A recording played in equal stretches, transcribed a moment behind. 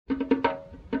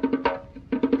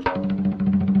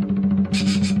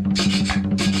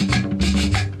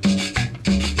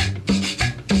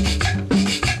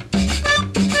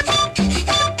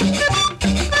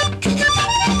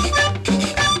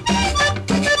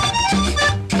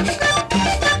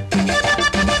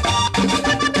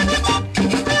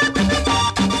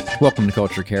Welcome to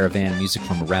Culture Caravan, music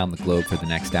from around the globe for the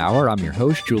next hour. I'm your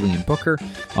host, Julian Booker.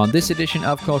 On this edition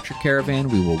of Culture Caravan,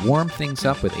 we will warm things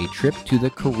up with a trip to the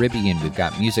Caribbean. We've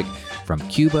got music from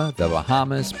Cuba, the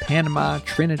Bahamas, Panama,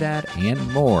 Trinidad,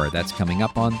 and more. That's coming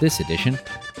up on this edition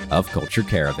of Culture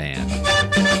Caravan.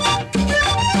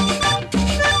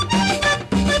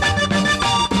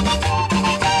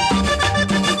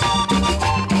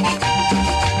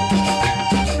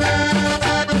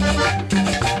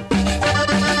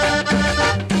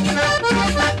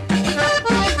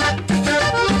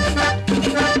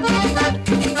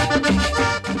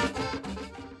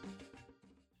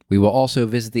 We will also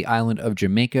visit the island of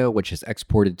Jamaica, which has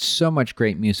exported so much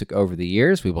great music over the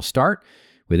years. We will start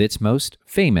with its most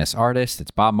famous artist.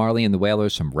 It's Bob Marley and the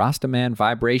Wailers from Rastaman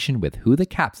Vibration with Who the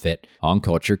Cap Fit on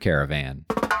Culture Caravan.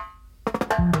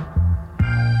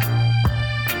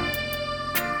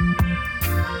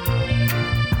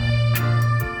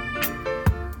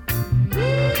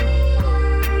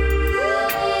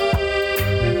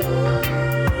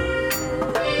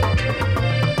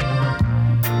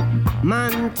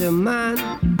 Man to man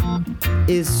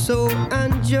is so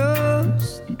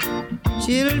unjust.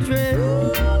 Children,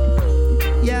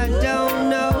 you don't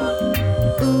know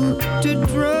who to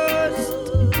trust.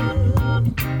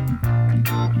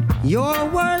 Your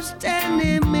worst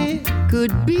enemy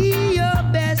could be your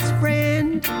best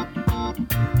friend,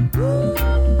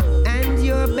 and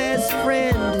your best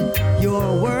friend,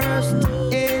 your worst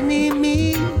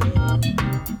enemy.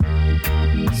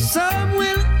 Some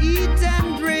will eat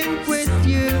and drink with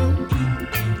you,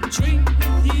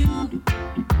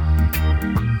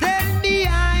 then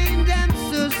behind them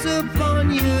sus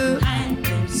upon you.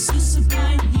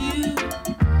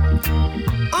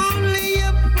 Only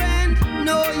your friend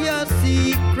know your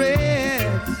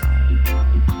secrets,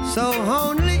 so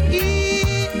only he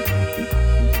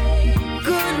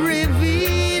could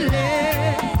reveal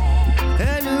it.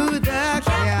 And who the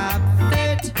cap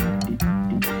fit,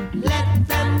 let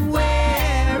them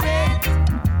wear it.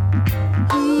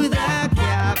 Who the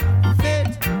cap fit,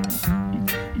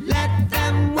 let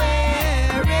them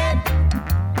wear it.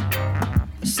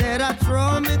 I said I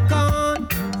throw me con,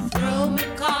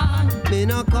 me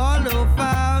no call no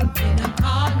foul.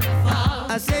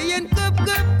 I say in cup,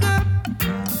 clap,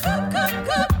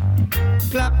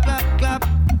 clap, clap.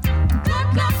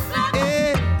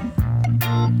 Hey.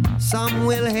 Some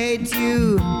will hate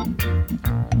you,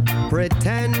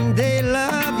 pretend they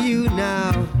love you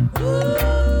now,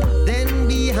 then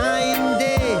behind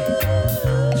they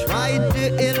try to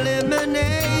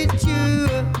eliminate you.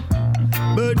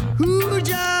 But who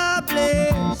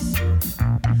jobless,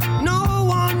 no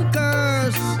one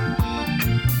curse.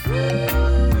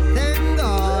 Thank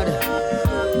God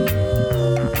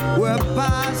we're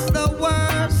past the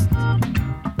worst.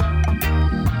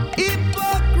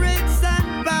 Hypocrites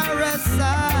and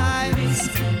parasites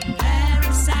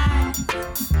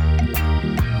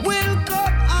will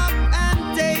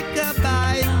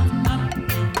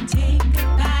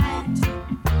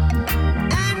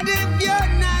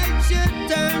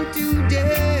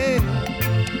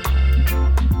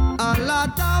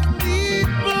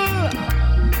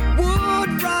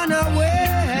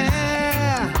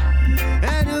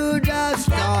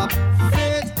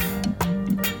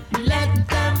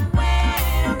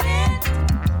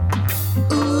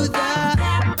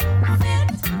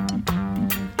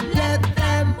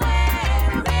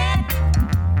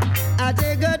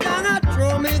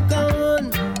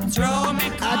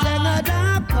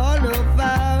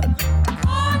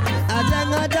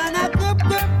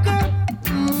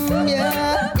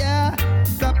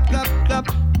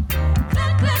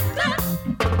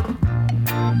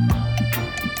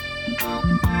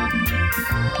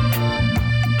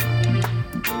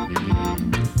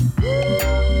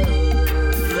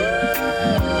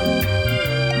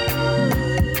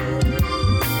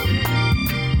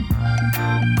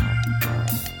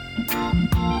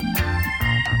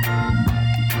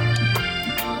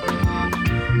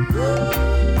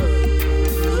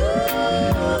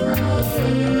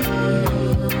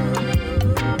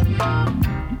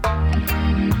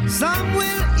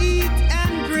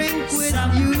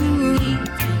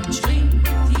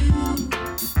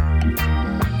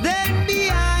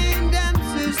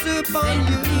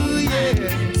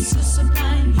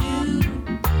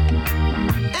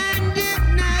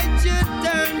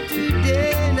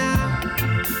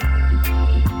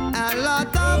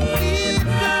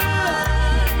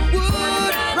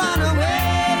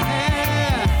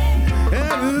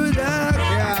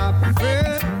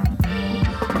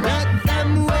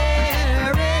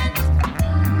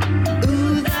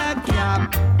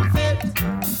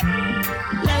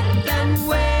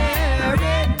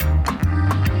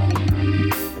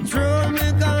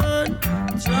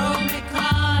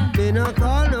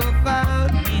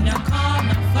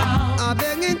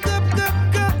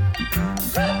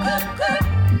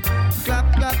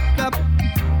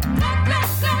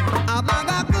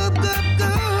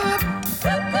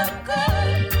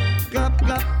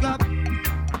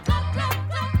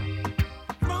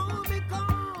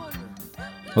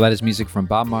Well, that is music from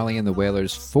Bob Marley and the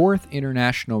Wailers' fourth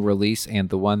international release and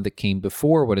the one that came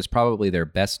before what is probably their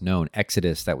best known,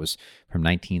 Exodus. That was from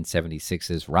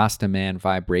 1976's Rastaman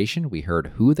Vibration. We heard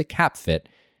Who the Cap Fit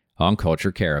on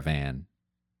Culture Caravan.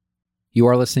 You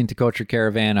are listening to Culture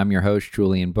Caravan. I'm your host,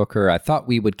 Julian Booker. I thought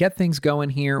we would get things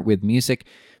going here with music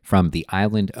from the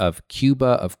island of Cuba,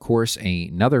 of course,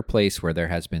 another place where there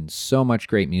has been so much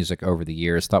great music over the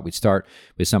years. Thought we'd start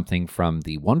with something from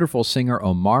the wonderful singer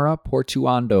Omara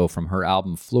Portuondo from her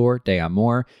album Flor de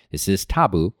Amor. This is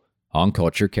Tabu on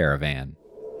Culture Caravan.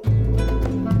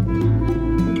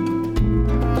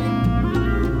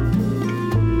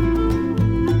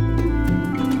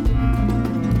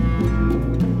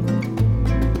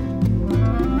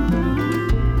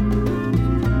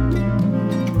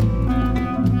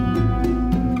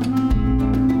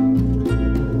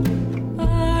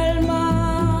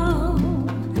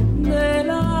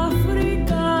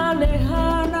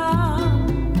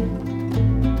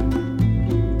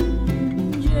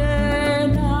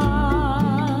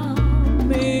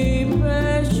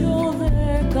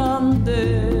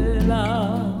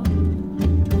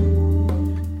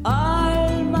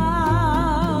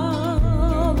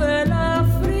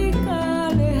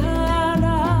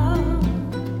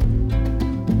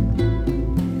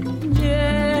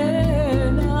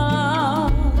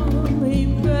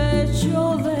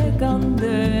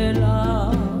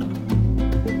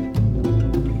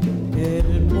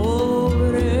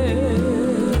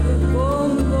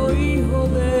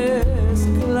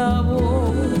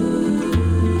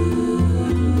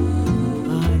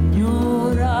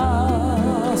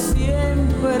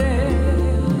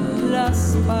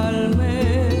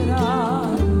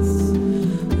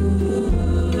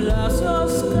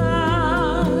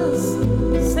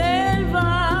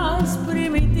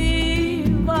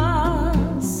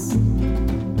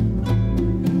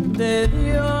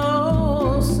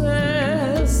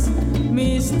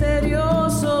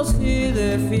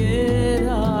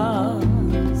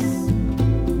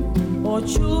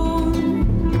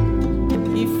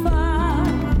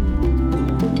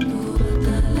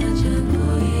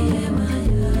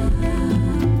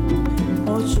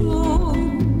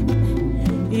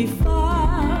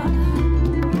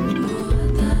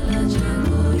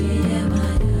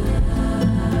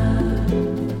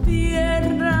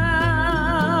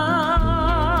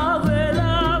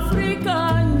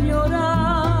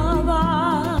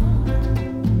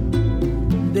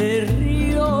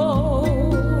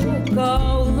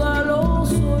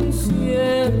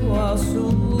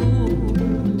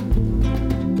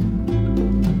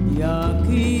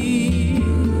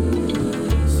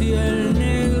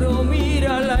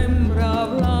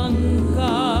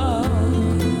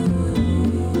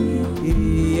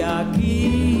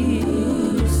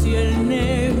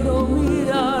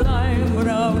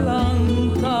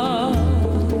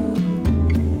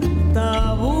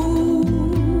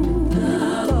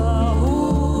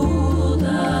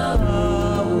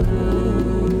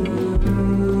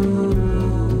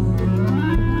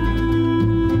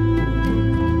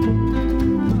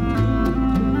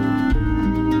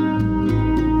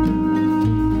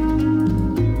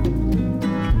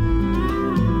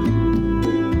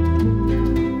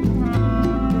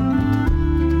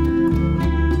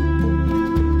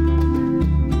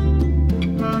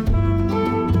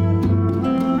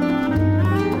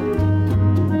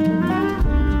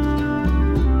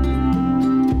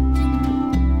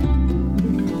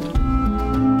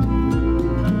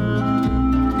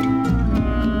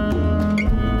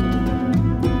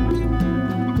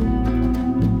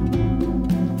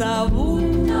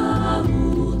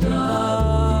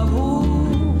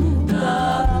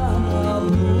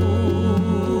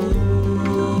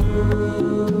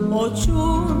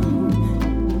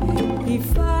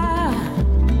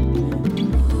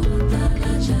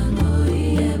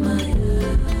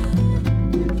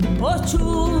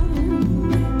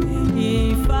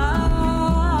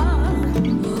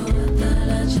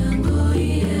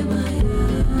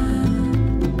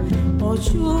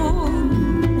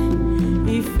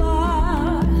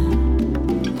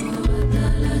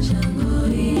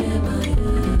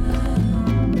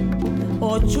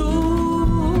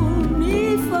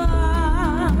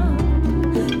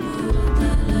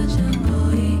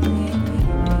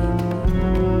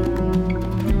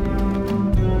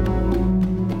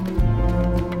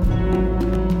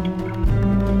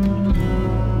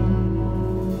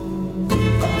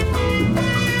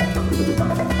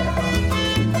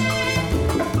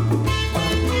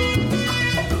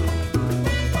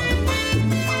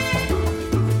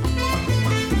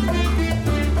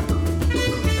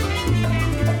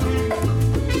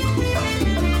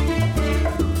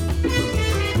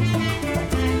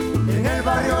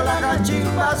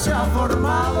 Cachimba se ha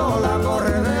formado la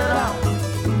corredera.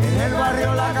 En el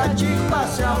barrio La Cachimba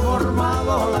se ha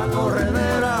formado la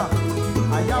corredera.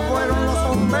 Allá fueron los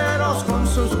bomberos con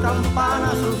sus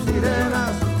campanas, sus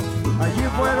sirenas. Allí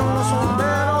fueron los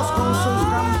bomberos con sus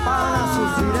campanas,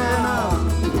 sus sirenas.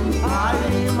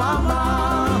 Ay,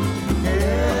 mamá,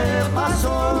 ¿qué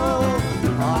pasó?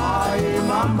 Ay,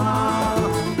 mamá,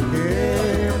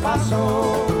 ¿qué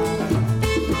pasó?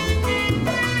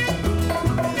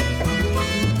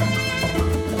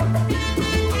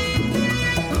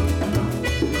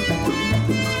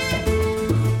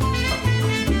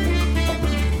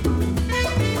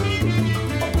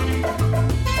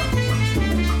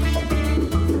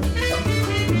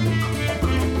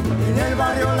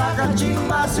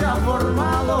 Cachimba se ha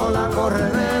formado la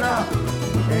corredera.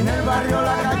 En el barrio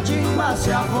La Cachimba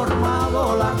se ha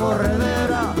formado la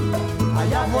corredera.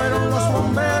 Allá fueron los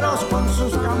bomberos con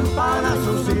sus campanas,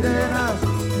 sus sirenas.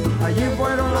 Allí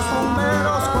fueron los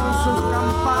bomberos con sus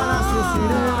campanas, sus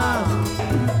sirenas.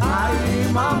 Ay,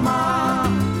 mamá,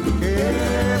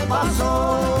 ¿qué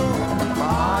pasó?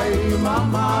 Ay,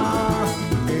 mamá,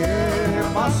 ¿qué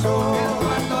pasó?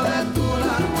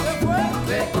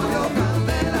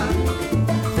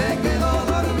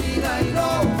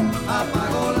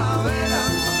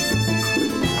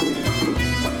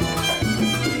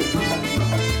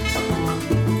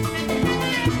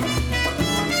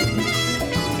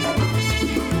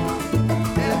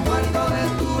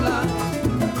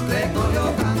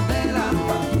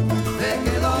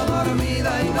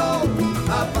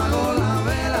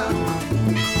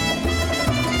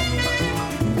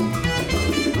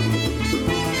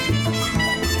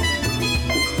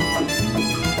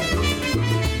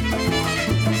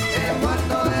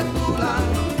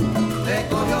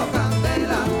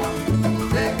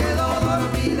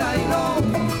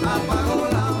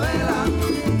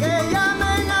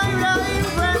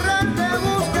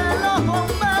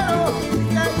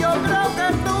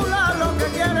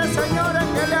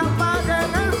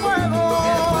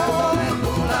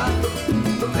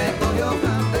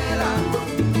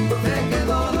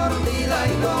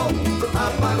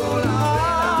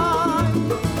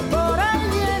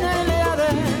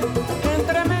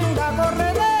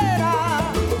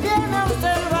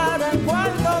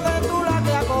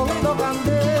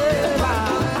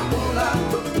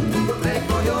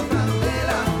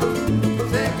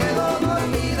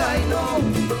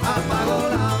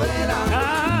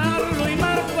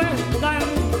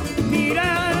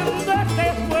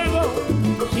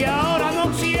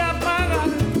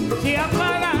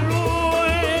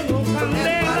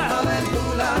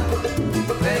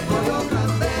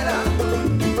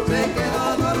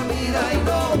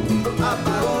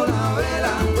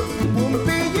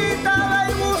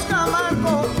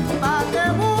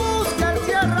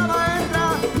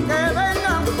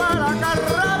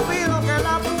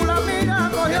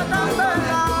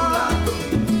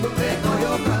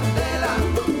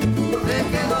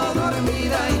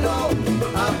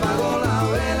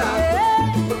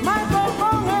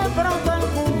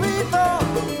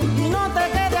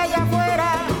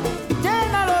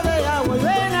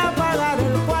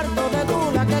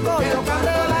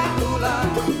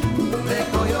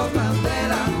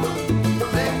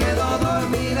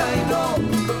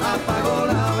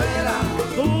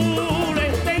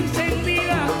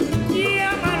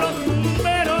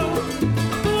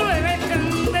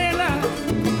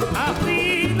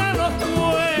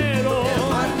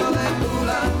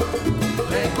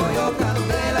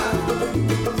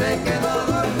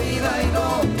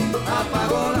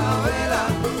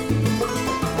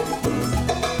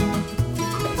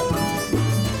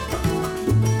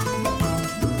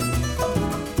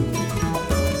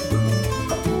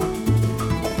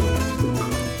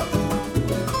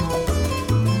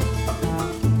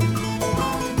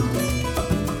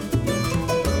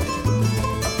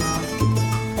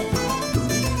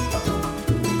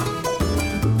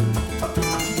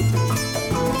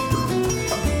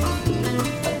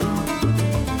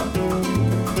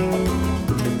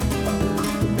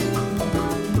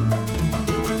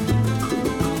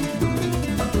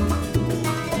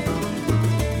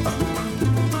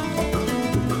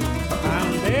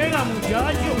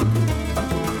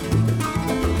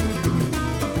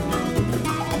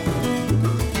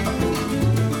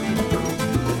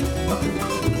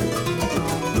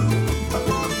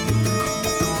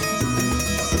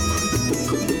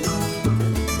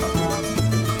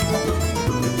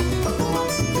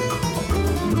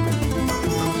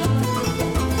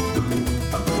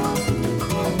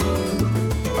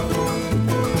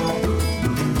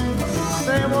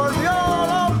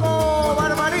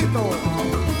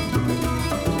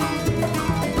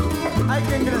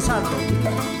 ingresando.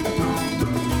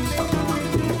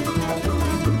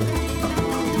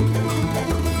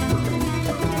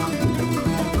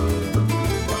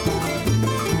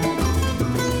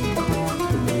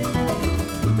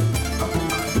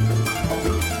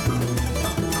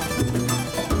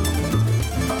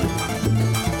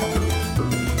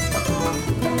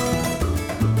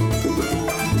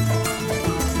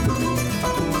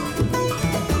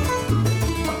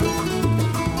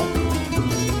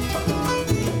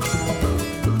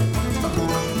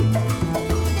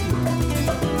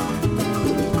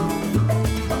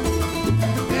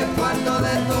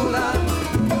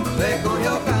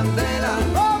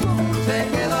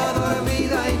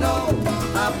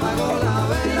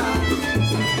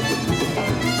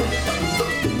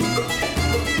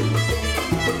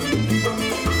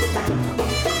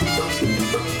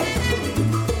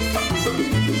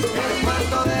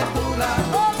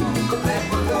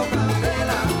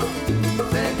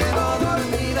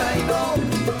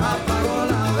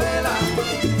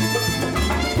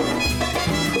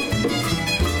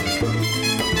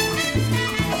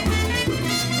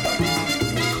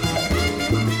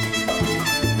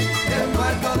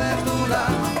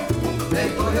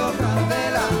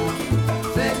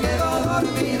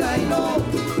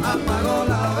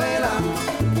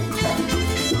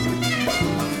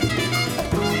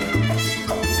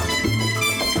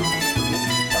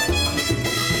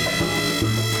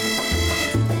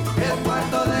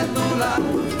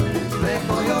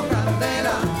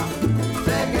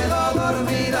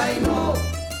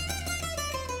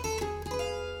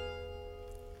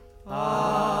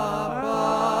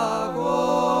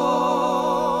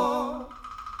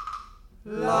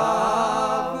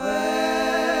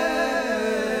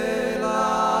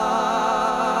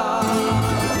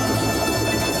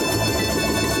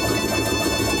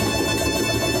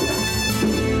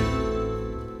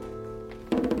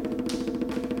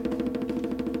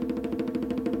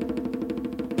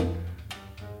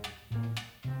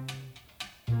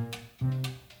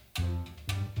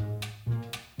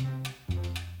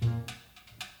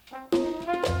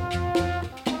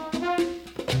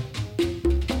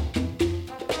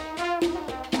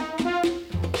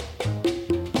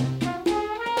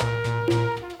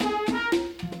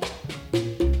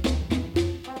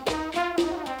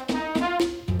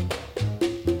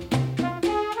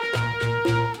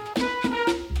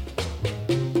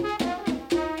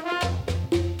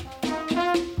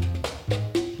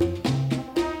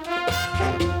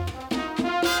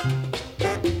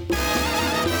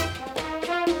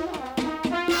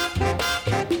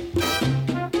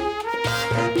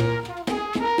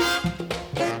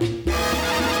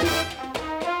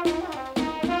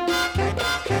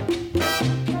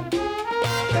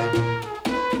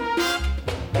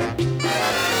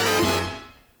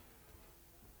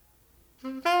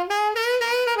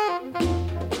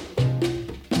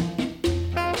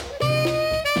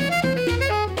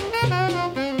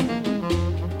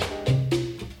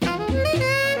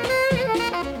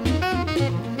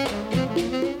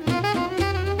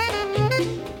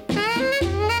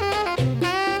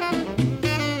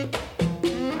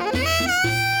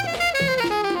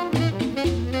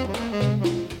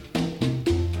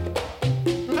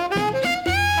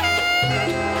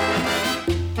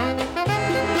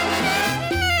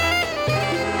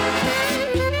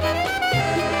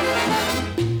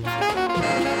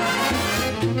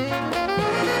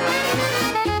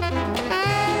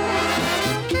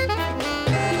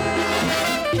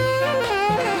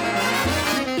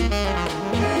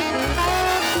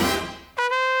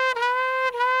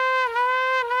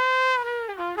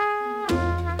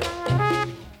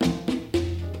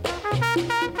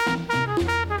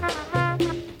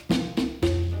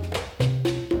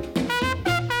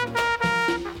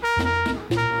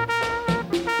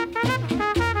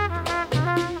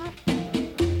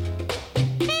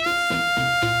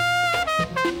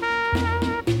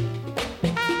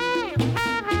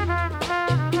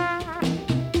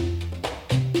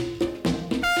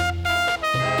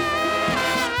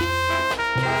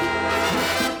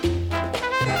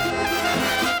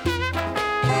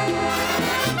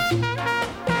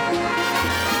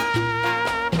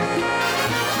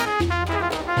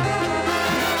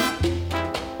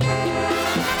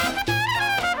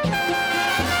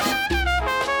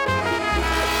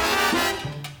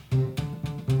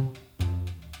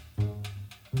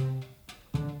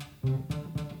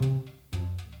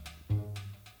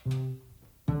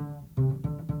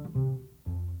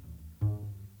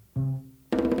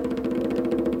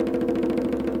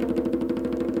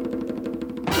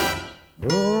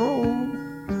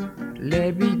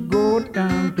 Let me go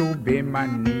down to bend my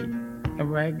knee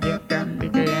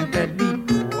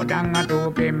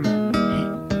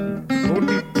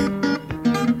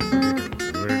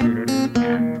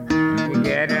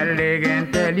Get a leg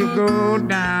until you go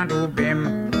down to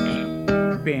Bim.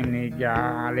 Bimini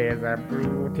gal is a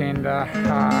brute in the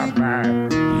harbor.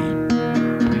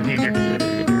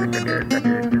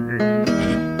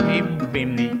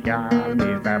 Bimini gal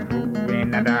is a brute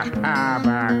in the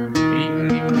harbor.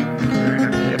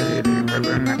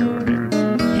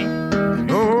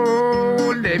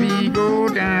 Oh, let me go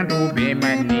down to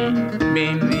Bimini.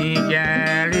 Bimini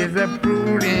gal is a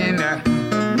brute in the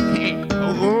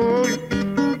oh,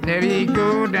 let me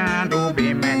go down to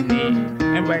Bimini.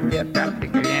 And when you stop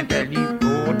the until you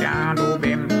go down to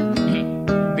Bim.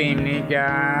 Bimini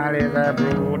gal is a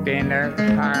brute in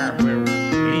the harbor.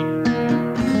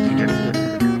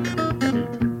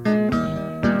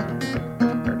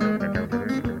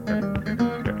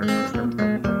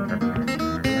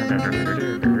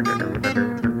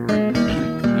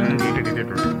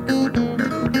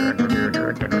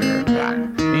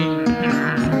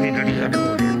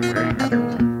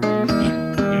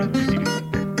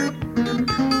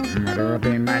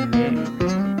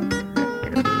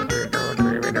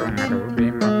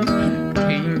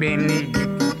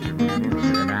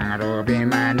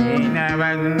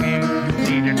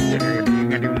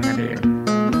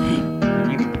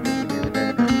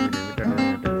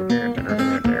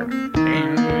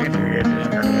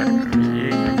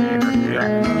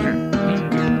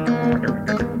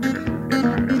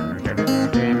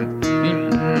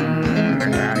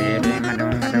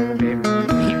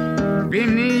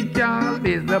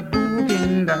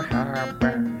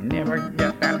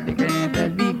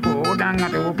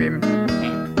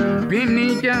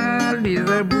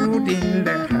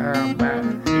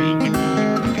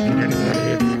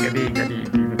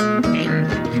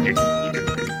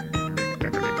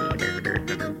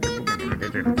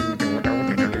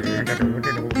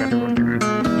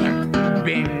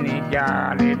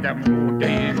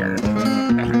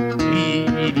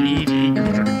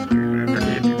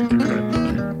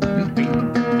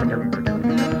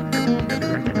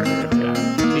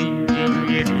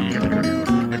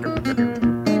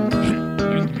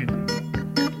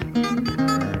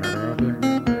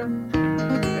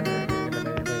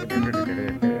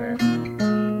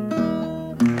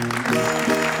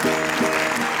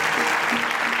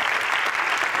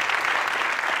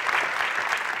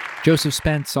 Joseph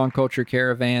Spence on Culture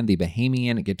Caravan, the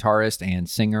Bahamian guitarist and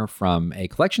singer from a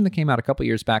collection that came out a couple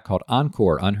years back called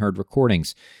Encore, Unheard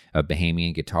Recordings of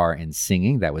Bahamian Guitar and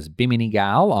Singing. That was Bimini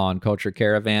Gal on Culture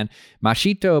Caravan.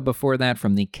 Machito before that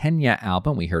from the Kenya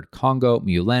album. We heard Congo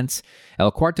Mulens.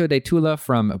 El Cuarto de Tula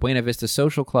from Buena Vista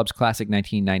Social Club's classic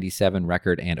 1997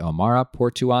 record, and Omara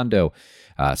Portuando.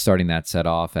 Starting that set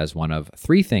off as one of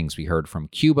three things we heard from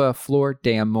Cuba, Flor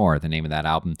de Amor, the name of that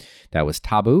album. That was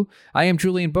Taboo. I am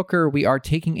Julian Booker. We are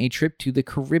taking a trip to the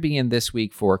Caribbean this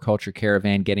week for Culture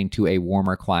Caravan, getting to a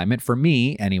warmer climate. For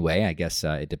me, anyway. I guess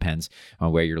it depends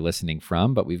on where you're listening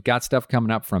from. But we've got stuff coming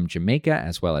up from Jamaica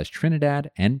as well as Trinidad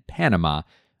and Panama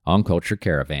on Culture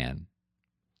Caravan.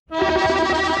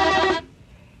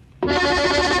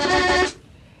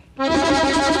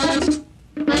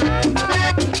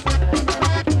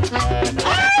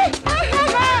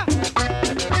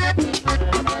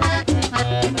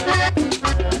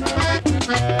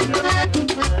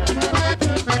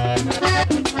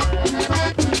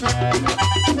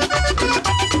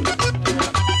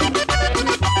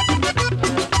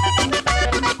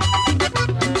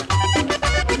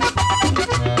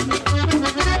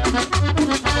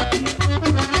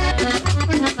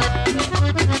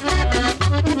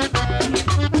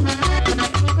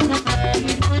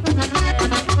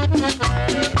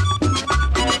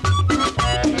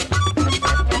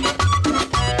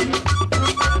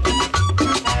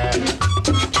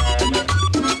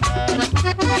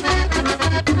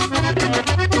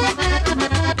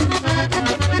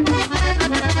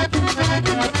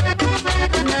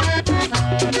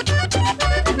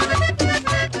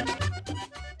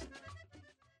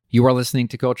 You are listening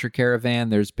to Culture Caravan.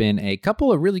 There's been a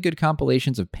couple of really good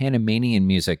compilations of Panamanian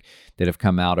music that have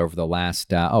come out over the last,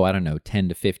 10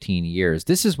 to 15 years.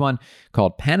 This is one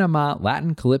called Panama,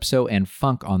 Latin, Calypso, and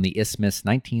Funk on the Isthmus,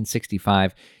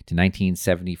 1965 to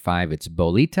 1975. It's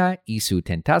Bolita y su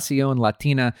Tentacion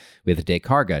Latina with De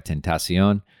Carga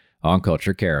Tentacion on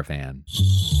Culture Caravan.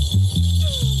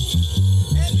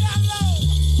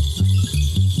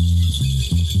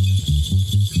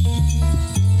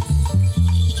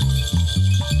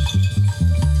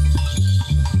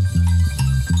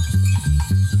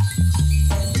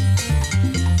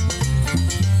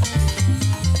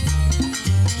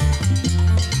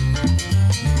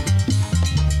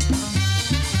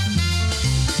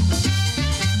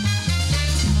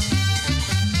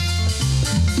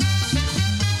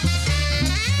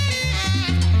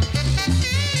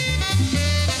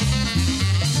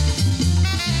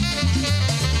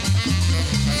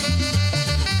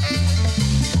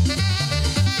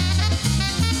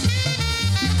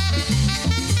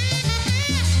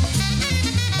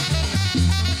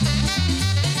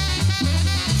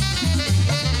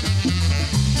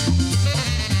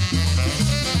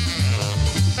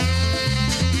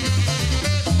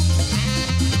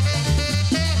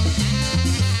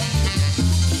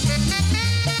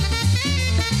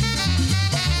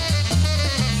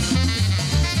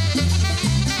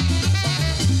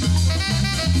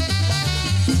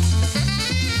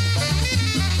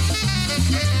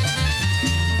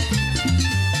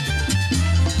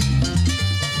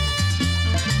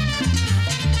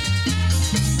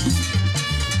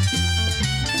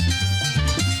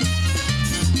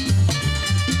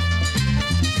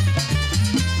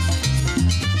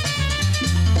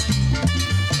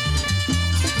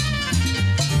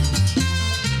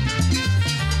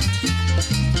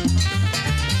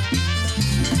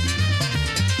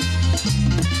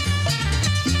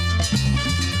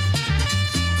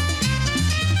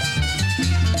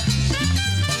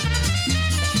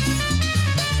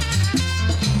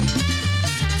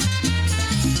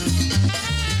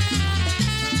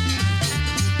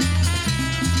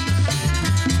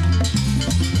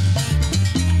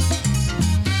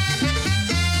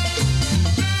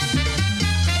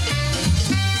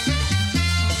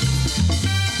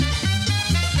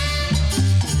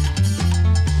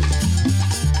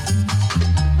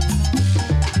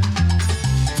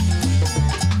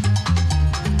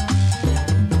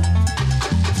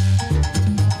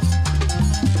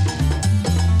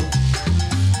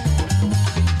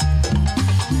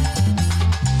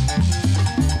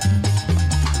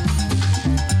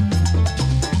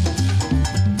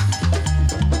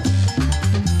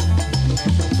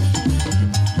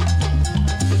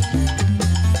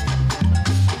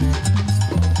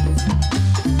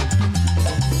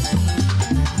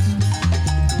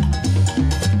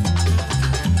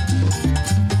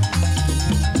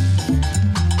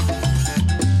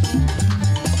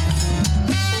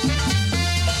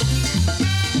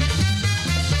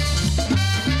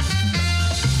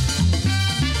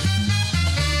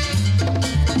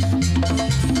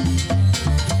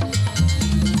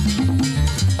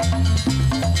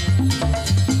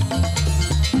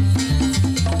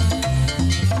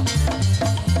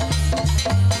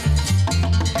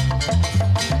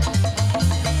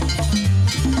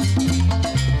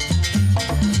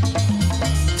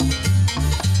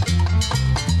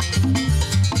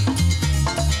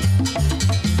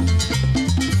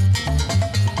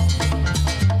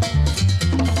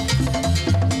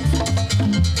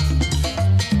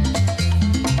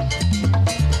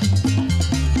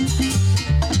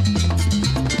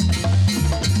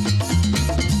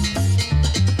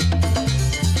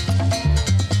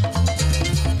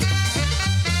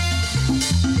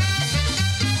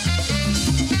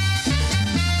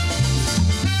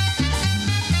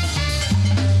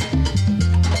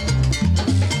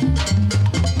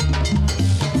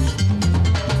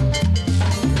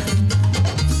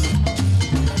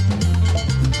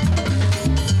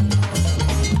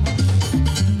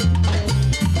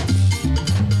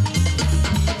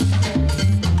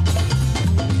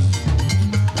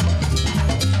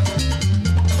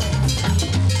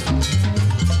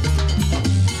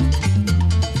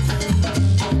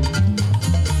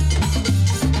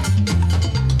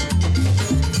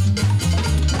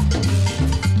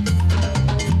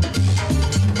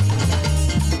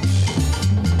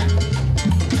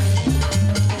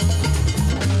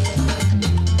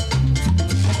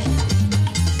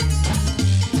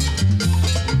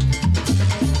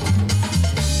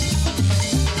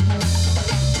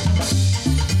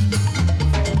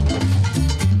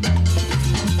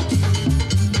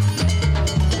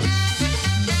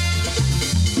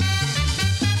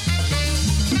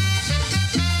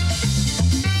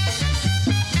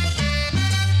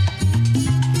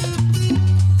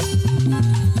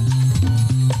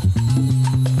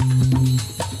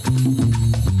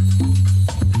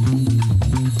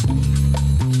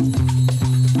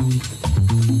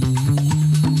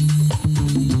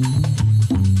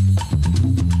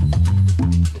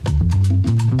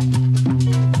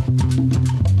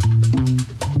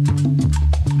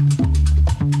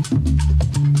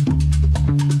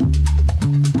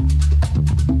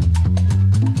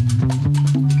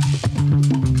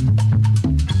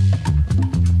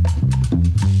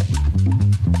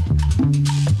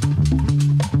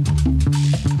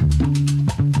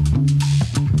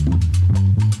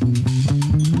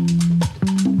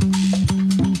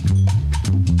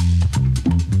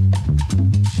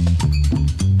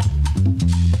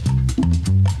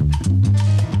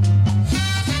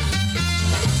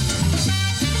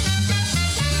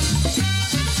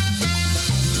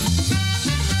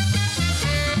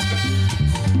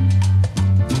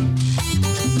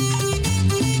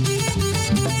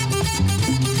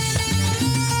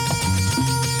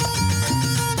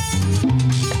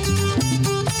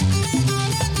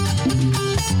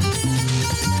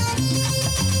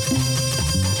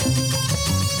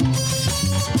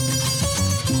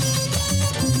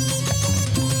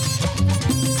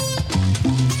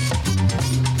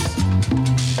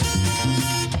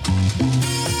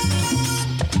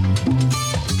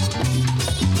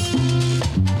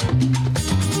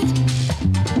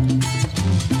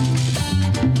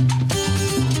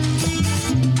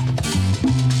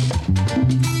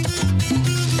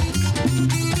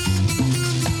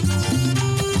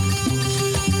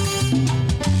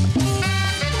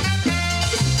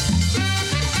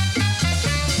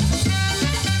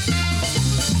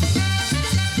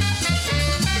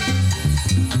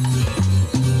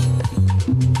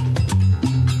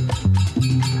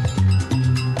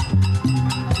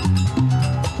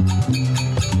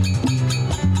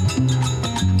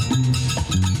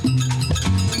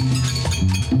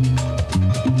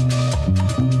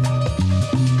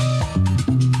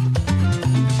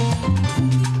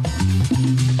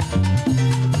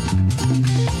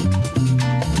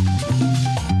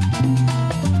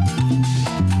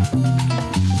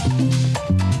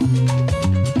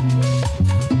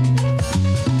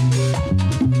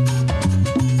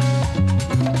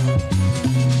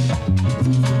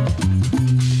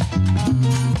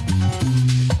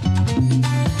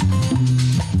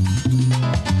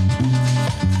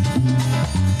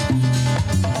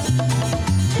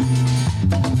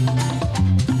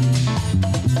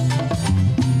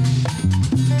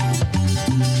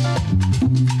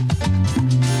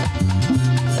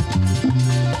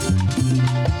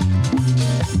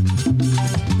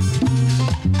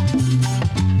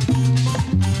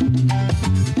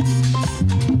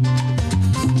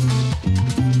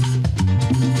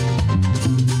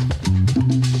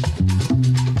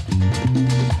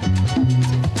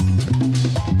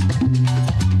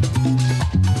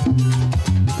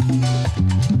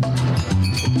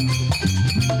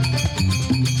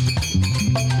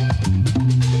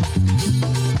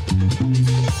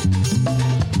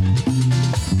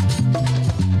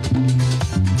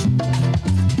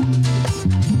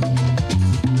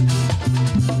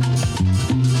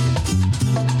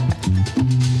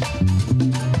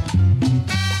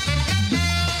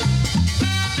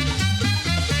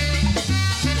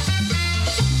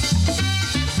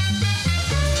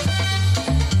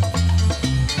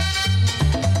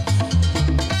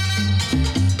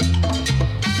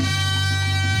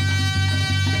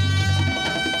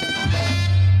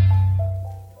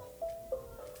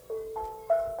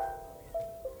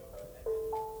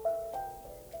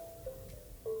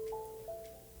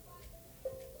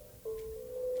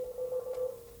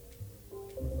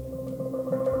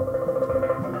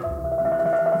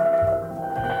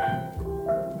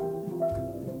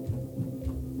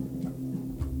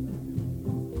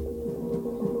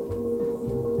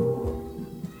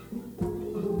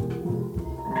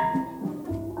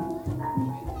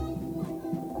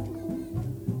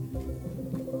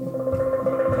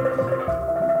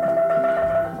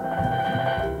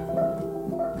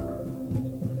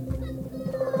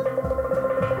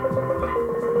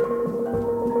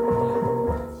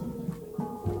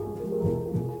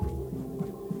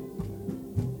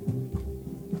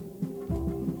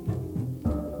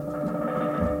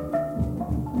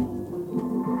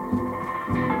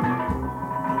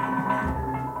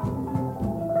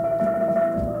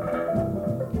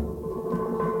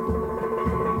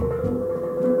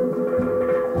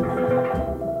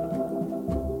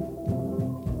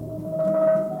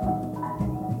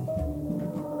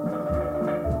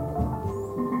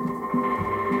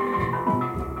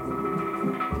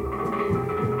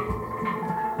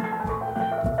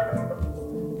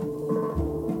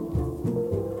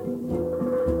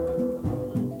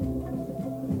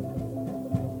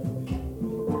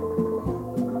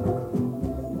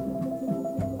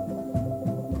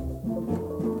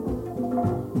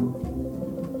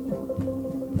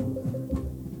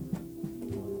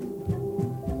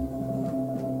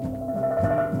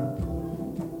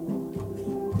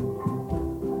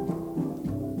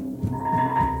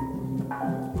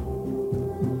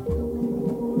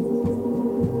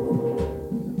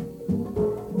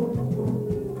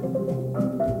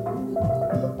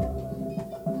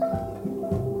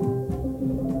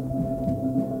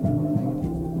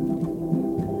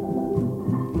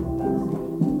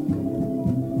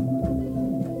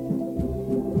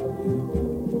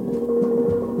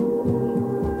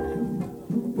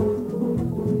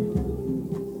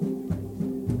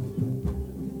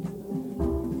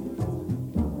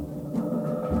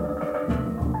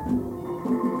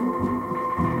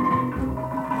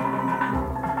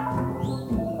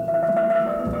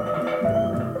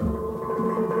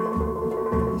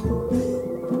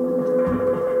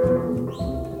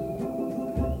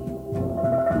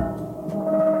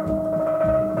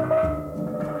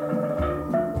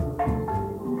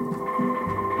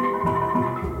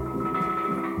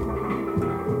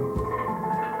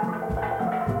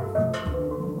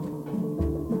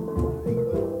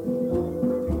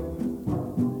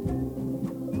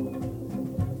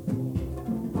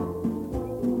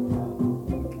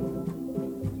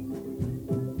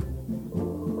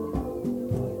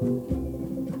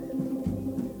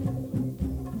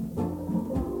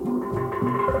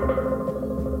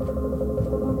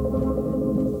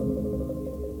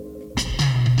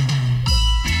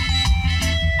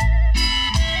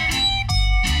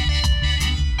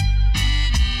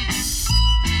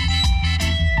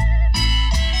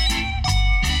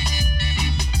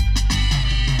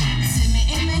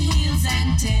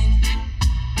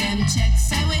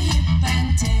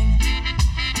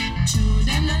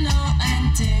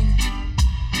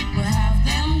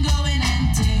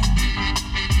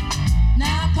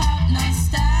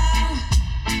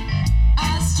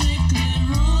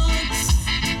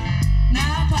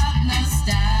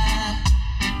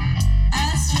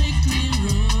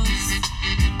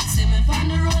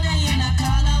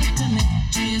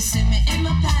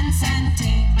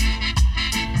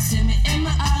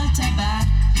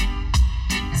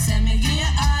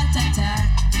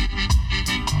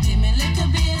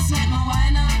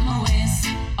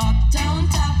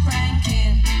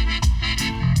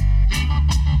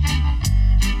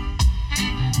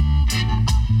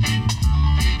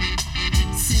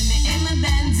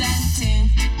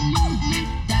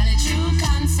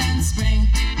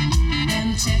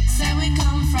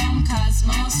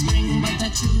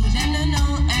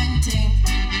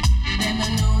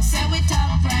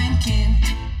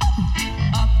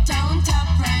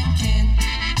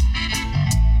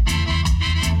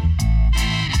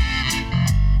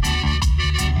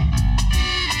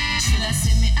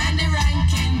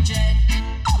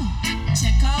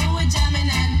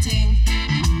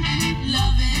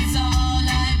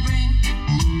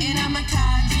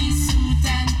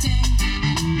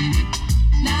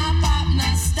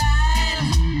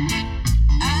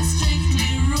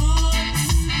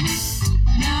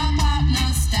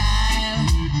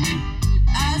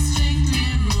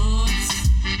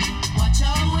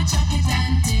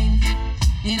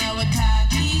 a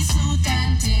khaki suit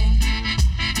and ting.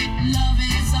 Love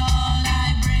is all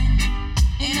I bring.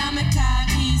 In a me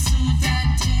khaki suit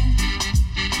and ting.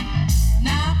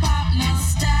 Nah pop, no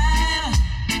style.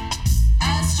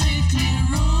 I strictly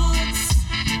roots.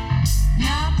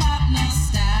 Nah pop, no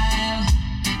style.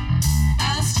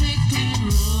 I strictly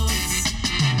roots.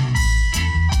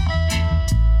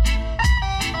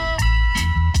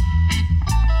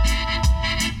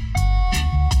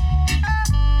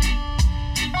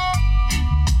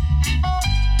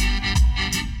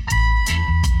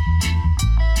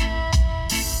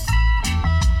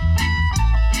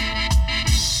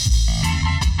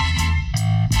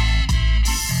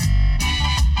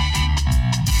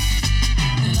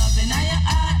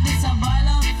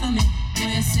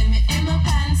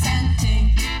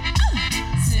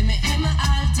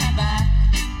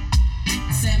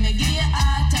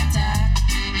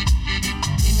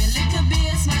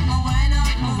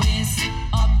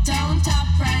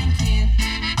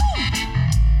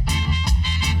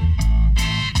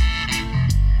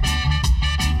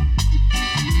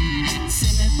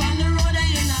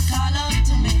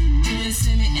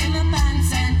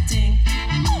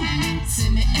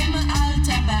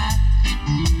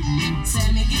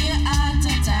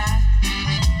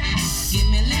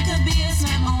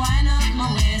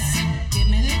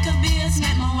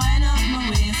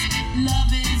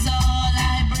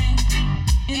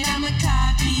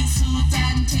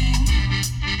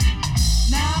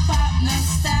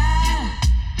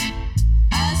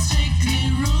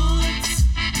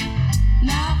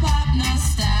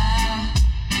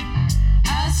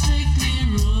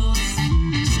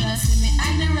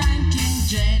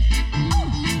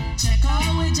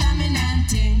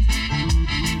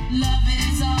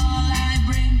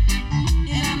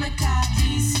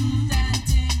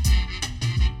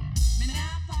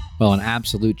 Well, an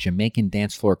absolute Jamaican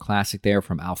dance floor classic there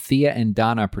from Althea and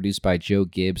Donna, produced by Joe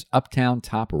Gibbs, Uptown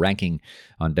Top Ranking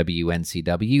on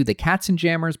WNCW. The Cats and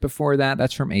Jammers before that,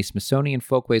 that's from a Smithsonian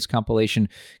Folkways compilation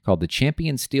called The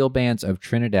Champion Steel Bands of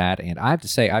Trinidad. And I have to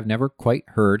say, I've never quite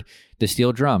heard the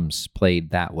steel drums played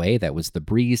that way. That was The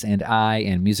Breeze and I,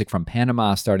 and music from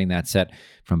Panama starting that set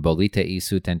from Bolita y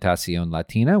su Tentacion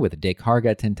Latina with De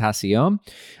Carga Tentacion.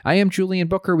 I am Julian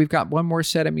Booker. We've got one more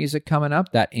set of music coming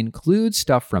up that includes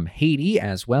stuff from Haiti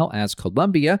as well as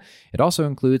Colombia. It also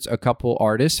includes a couple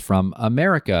artists from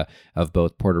America of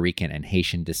both Puerto Rican and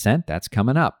Haitian descent. That's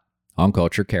coming up on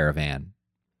Culture Caravan.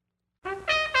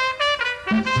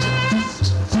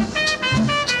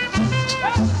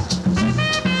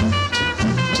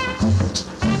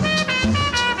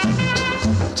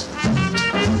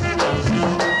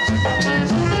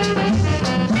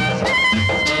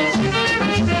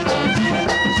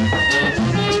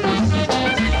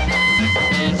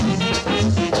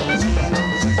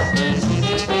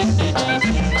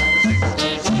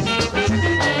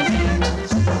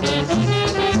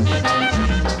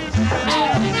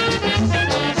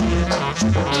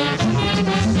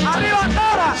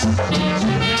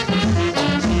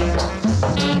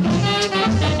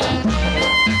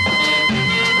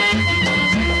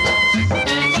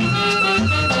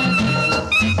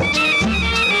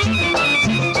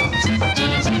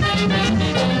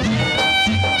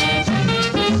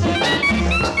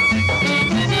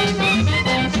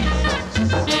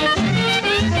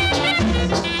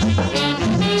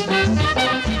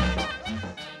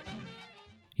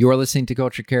 You are listening to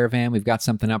Culture Caravan. We've got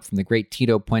something up from the great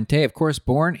Tito Puente, of course,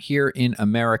 born here in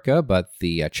America, but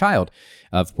the child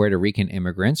of Puerto Rican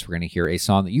immigrants. We're going to hear a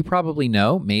song that you probably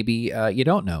know. Maybe you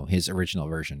don't know his original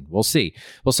version. We'll see.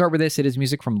 We'll start with this. It is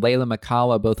music from Layla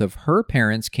McCalla. Both of her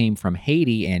parents came from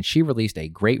Haiti, and she released a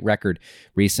great record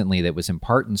recently that was in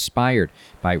part inspired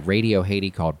by Radio Haiti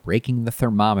called Breaking the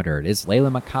Thermometer. It is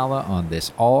Layla McCalla on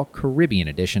this all-Caribbean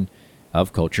edition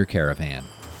of Culture Caravan.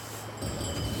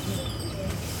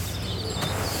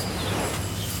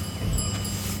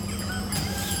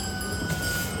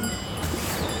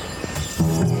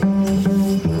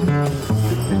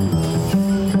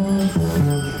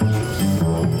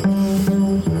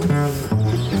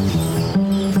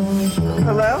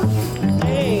 Hello?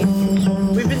 Hey.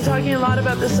 We've been talking a lot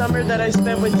about the summer that I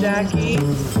spent with Jackie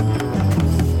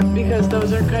because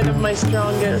those are kind of my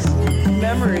strongest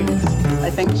memories. I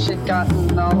think she'd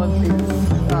gotten all of these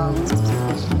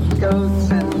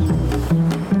goats and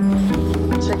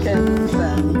chickens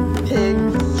and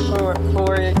pigs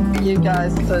for you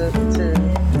guys to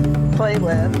play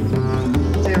with.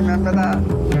 Do you remember that?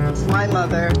 My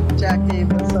mother, Jackie,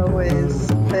 was always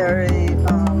very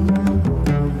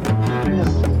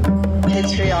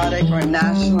patriotic or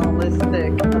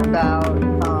nationalistic about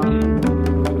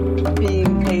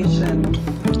being Haitian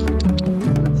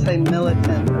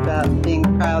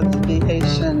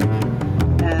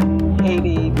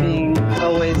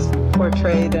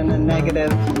portrayed in a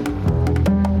negative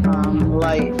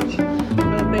light.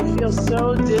 But they feel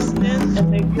so distant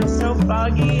and they feel so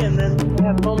foggy, and then I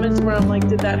have moments where I'm like,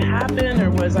 did that happen, or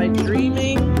was I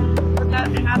dreaming that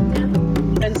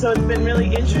happened? And so it's been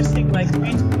really interesting, like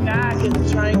reaching back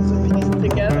and trying to piece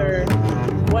together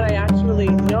what I actually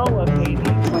know of Haiti.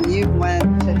 When you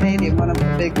went to Haiti, one of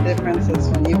the big differences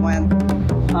when you went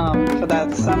for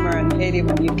that summer in Haiti,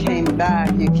 when you came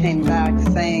back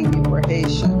saying you were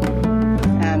Haitian.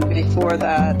 And before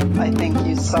that, I think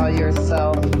you saw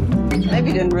yourself, maybe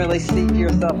you didn't really see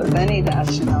yourself as any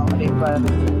nationality, but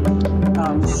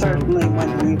certainly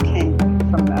when you came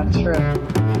from that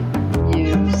trip,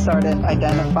 you started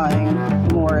identifying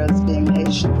more as being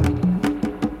Haitian.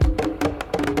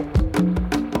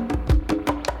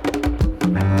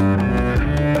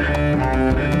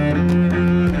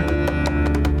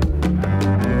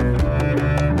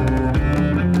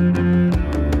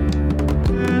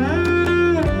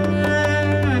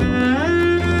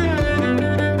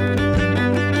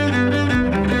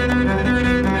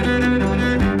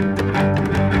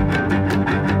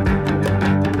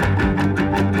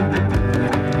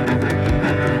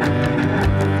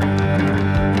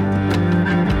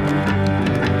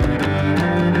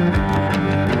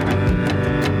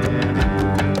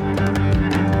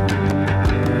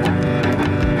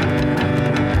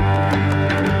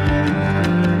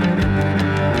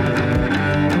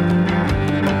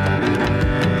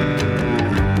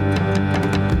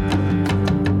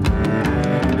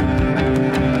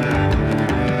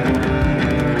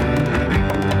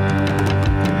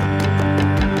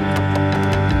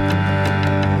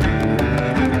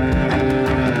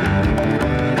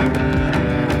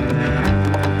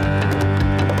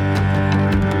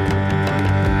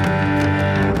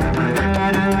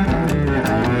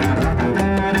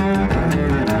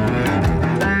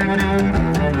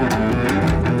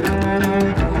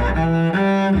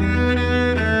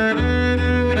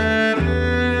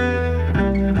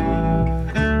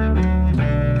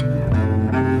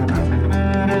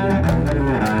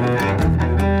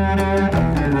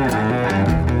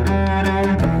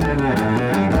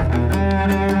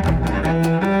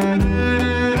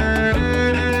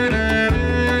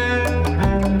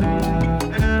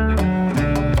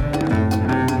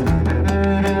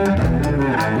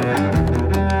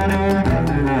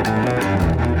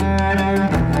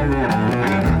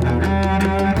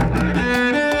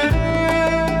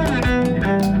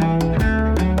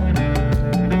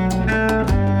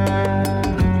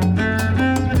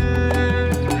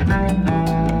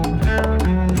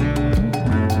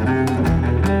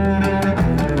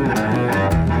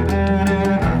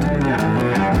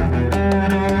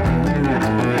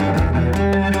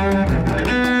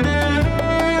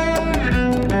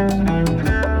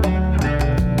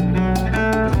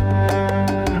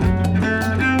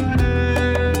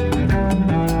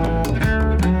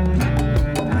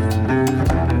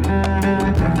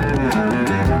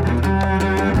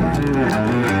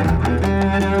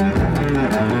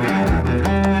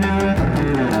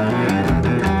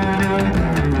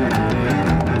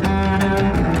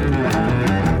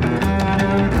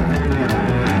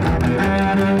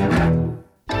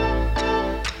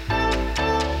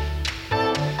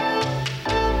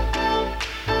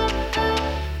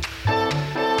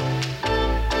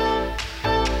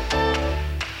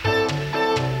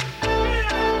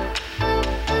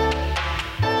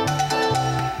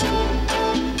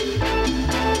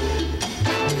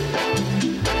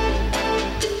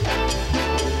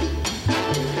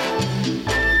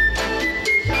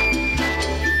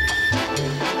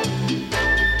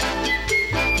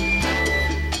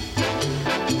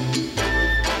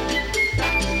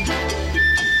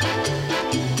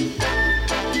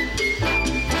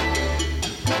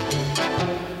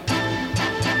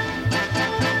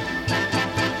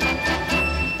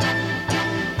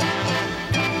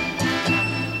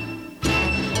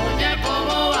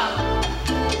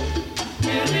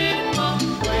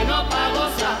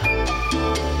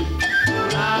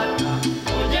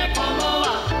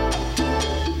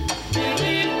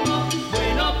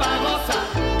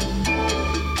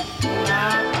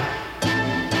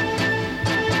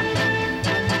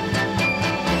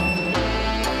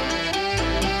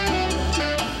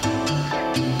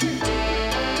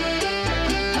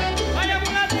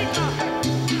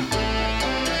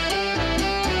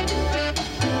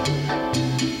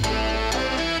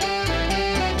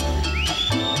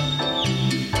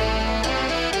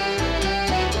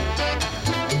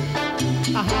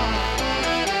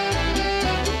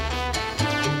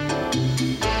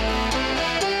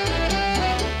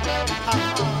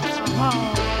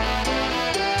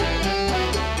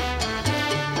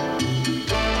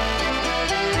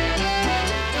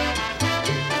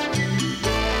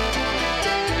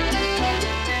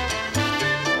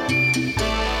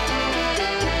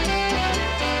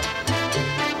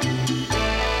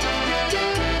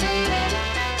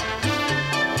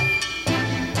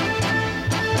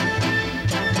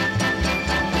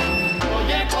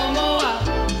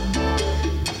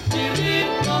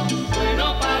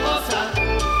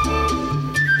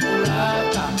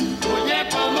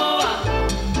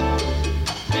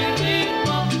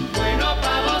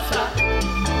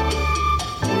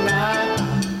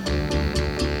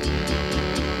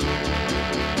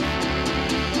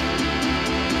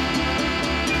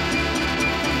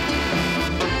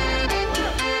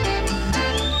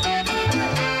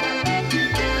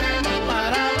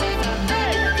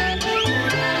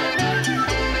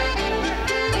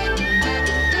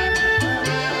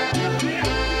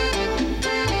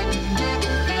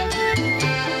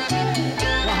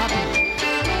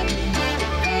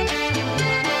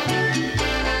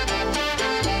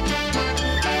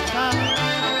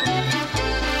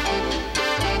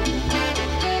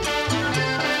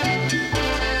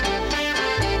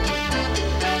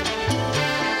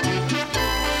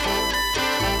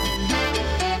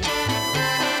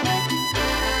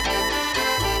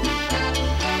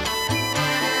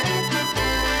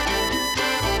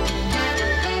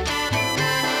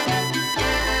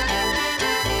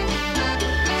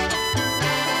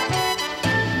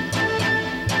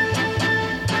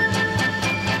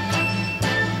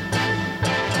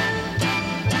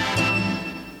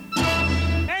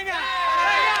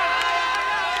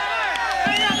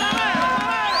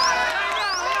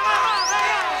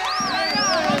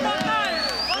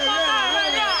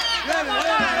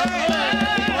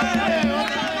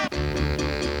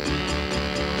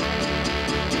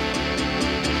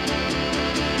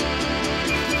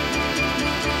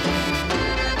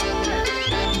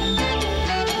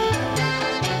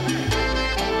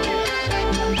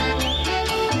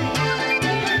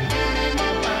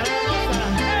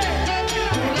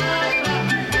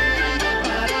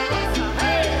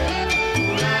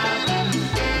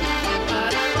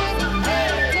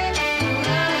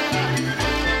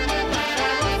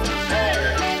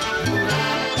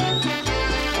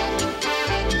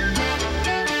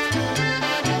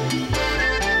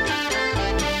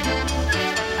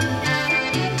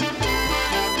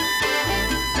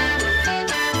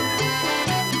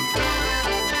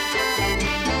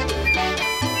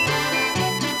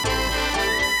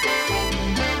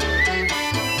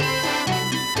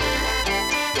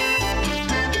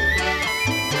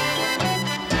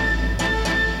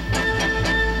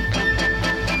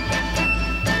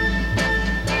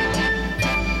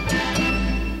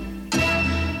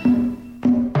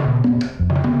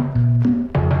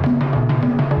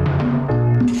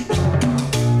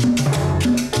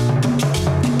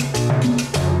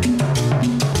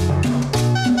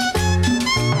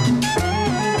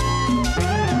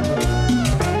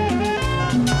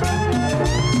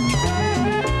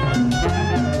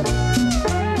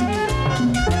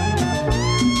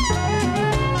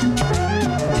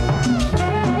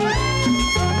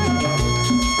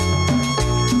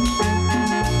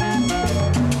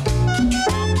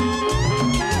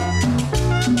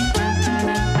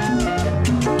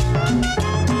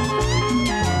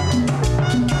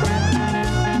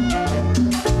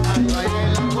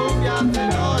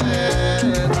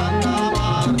 señores, Santa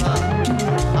Marta.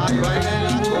 Ahí baile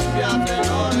la cumbia,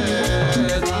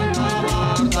 señores, Santa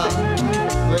Marta.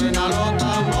 Suena los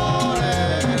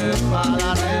tambores para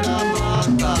la negra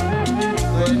Marta.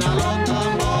 Suena los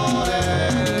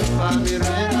tambores para mi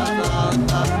reina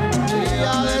santa.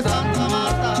 Día de Santa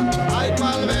Marta, ay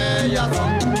cual bella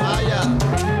son tus playas.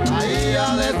 Bahía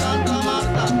de Santa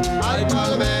Marta, ay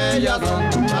cual bella son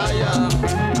tus playas.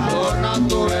 Adornan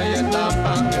tu bella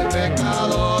estampa, el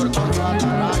pecador con su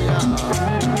atarraya.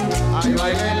 Ay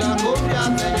baile la cumbia,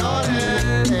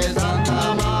 señores, de Santa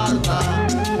Marta.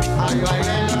 Ay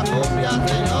baile la cumbia,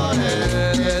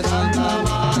 señores, de Santa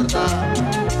Marta.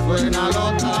 Suenan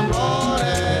los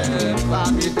tambores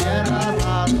pa' mi tierra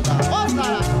santa.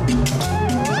 ¡Ósala!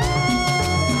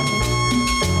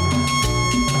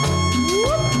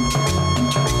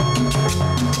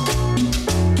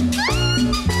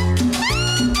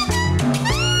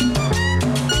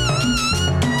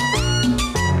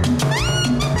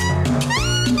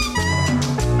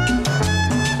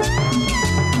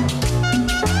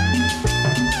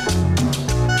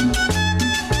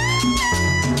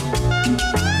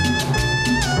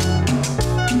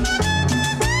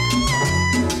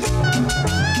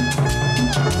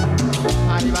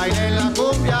 Ahí baile la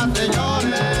cumbia,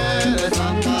 señores, de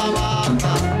Santa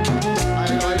Marta.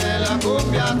 Ahí baile la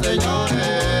cumbia,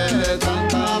 señores, de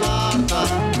Santa Marta.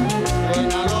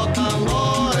 Suenan los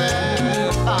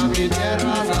tambores pa' mi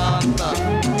tierra santa.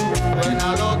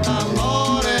 Suenan los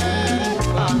tambores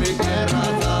pa' mi tierra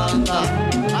santa.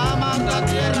 La Marta,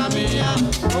 tierra mía,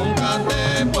 nunca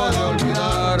te puedo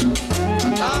olvidar.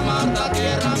 Santa Marta,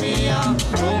 tierra mía,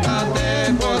 nunca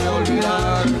te puedo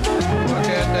olvidar.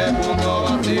 Porque te puso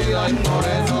vacía y por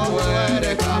eso tú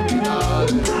eres capital.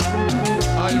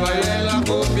 Ay baile la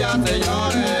cumbia,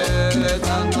 señores, de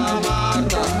Santa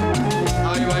Marta.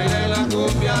 Ay baile la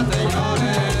cumbia,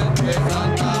 señores, de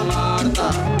Santa Marta.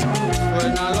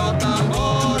 Suenan los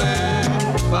tambores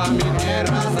pa' mi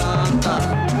tierra santa.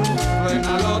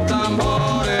 Suenan los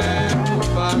tambores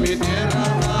pa' mi tierra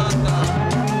santa.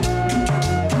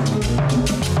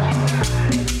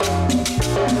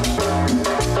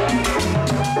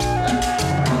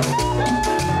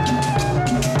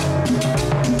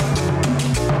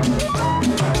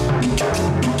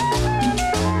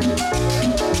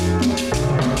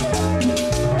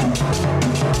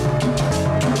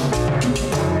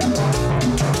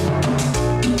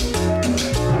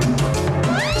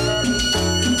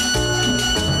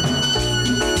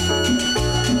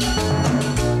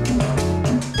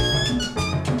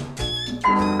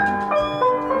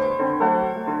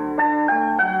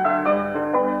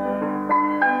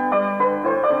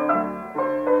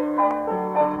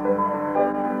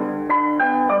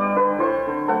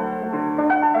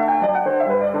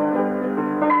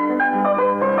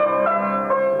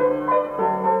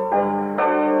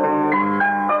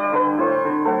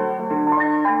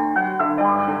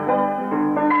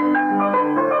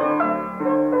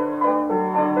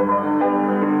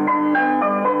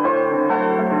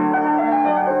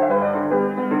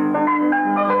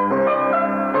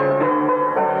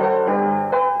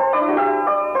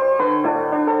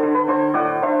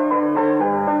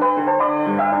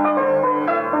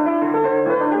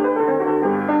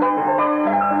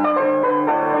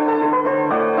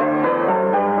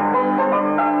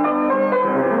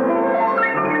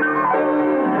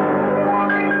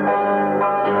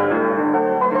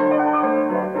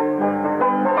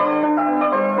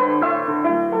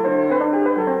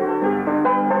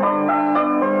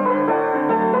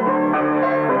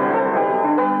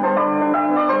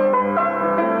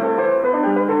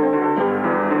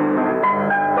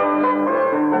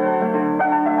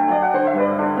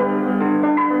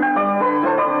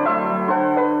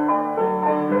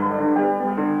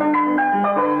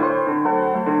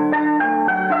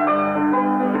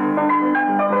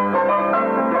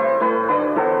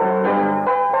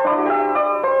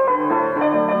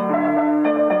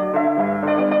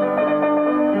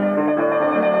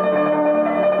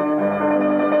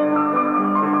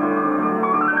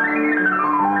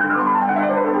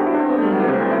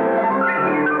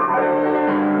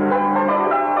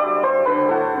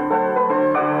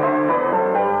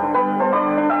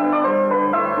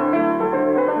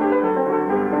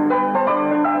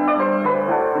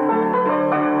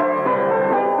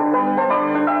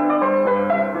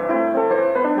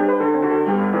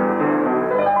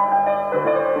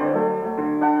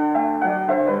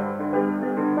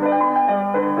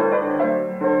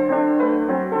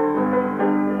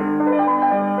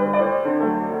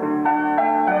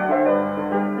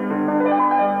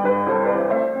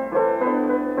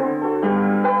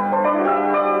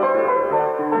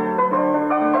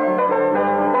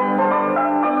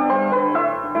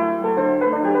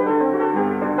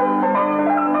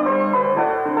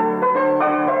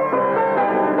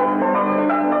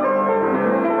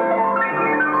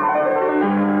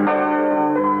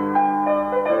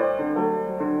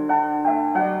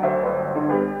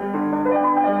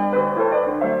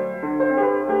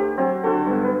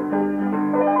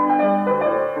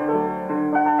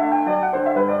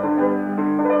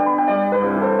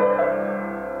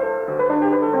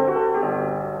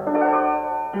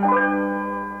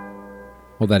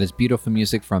 Well, that is beautiful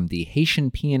music from the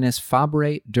Haitian pianist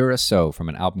Fabre Duraceau from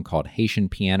an album called Haitian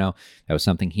Piano. That was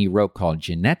something he wrote called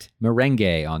Jeanette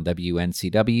Merengue on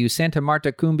WNCW. Santa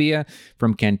Marta Cumbia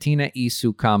from Cantina y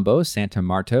Su Combo, Santa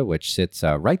Marta, which sits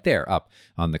right there up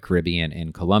on the Caribbean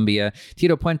in Colombia.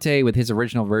 Tito Puente with his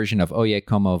original version of Oye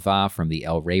Como Va from the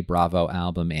El Rey Bravo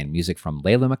album, and music from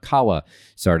Layla Makawa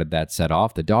started that set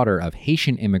off. The daughter of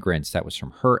Haitian immigrants. That was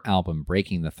from her album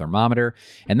Breaking the Thermometer.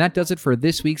 And that does it for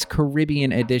this week's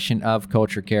Caribbean edition of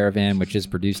Culture Caravan, which is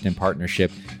produced in partnership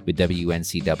with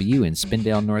WNCW in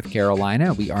Spindale, North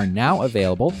Carolina. We are now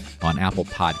available on Apple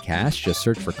Podcasts. Just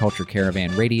search for Culture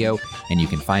Caravan Radio, and you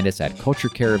can find us at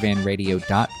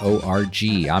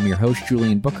culturecaravanradio.org. I'm your host,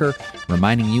 Julian Booker,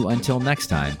 reminding you until next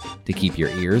time to keep your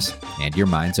ears and your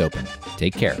minds open.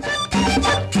 Take care.